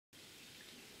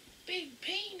big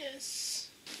penis.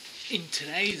 In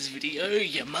today's video,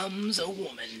 your mum's a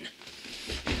woman.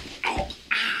 Oh,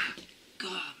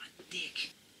 God, my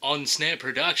dick. On Snare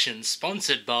Productions,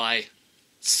 sponsored by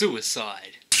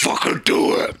Suicide. Fucking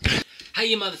do it! Hey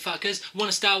you motherfuckers,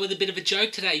 want to start with a bit of a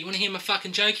joke today? You want to hear my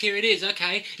fucking joke? Here it is,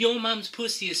 okay? Your mum's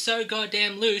pussy is so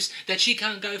goddamn loose that she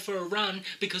can't go for a run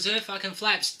because her fucking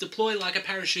flaps deploy like a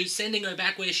parachute, sending her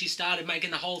back where she started,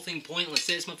 making the whole thing pointless.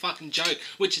 There's my fucking joke.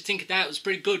 What'd you think of that? It was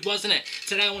pretty good, wasn't it?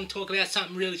 Today I want to talk about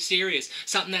something really serious,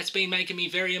 something that's been making me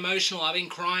very emotional. I've been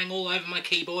crying all over my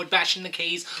keyboard, bashing the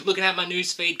keys, looking at my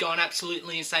newsfeed, going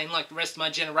absolutely insane like the rest of my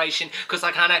generation because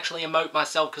I can't actually emote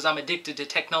myself because I'm addicted to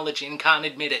technology and can't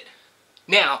admit it.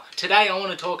 Now, today I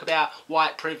want to talk about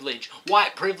white privilege.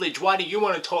 White privilege, why do you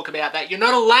want to talk about that? You're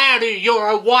not allowed to, you're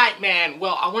a white man.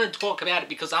 Well, I want to talk about it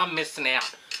because I'm missing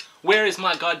out. Where is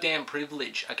my goddamn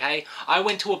privilege, okay? I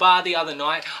went to a bar the other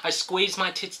night, I squeezed my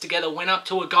tits together, went up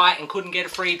to a guy and couldn't get a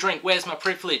free drink. Where's my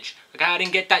privilege? Okay, I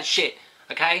didn't get that shit,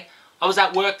 okay? I was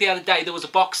at work the other day, there was a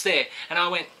box there, and I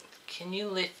went, can you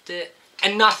lift it?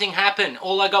 And nothing happened.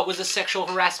 All I got was a sexual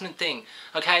harassment thing.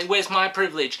 Okay, where's my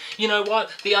privilege? You know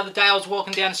what? The other day I was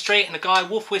walking down the street and a guy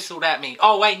wolf whistled at me.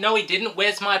 Oh wait, no he didn't.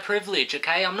 Where's my privilege,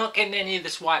 okay? I'm not getting any of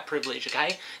this white privilege,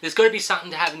 okay? There's got to be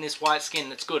something to having this white skin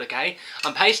that's good, okay?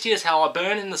 I'm pasty as hell, I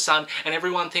burn in the sun, and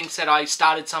everyone thinks that I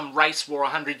started some race war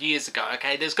 100 years ago,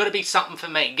 okay? There's got to be something for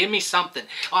me. Give me something.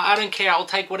 I don't care. I'll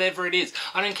take whatever it is.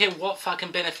 I don't care what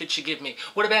fucking benefits you give me.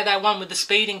 What about that one with the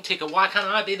speeding ticket? Why can't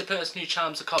I be the person who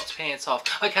charms the cop's pants off?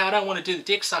 Okay, I don't want to do the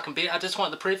dick sucking bit, I just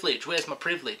want the privilege. Where's my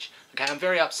privilege? Okay, I'm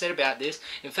very upset about this.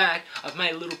 In fact, I've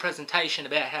made a little presentation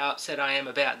about how upset I am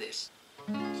about this.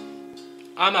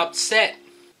 I'm upset.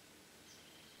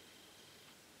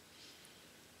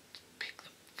 Pick the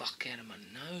fuck out of my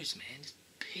nose, man. Just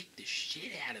pick the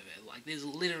shit out of it. Like, there's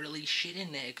literally shit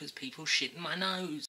in there because people shit in my nose.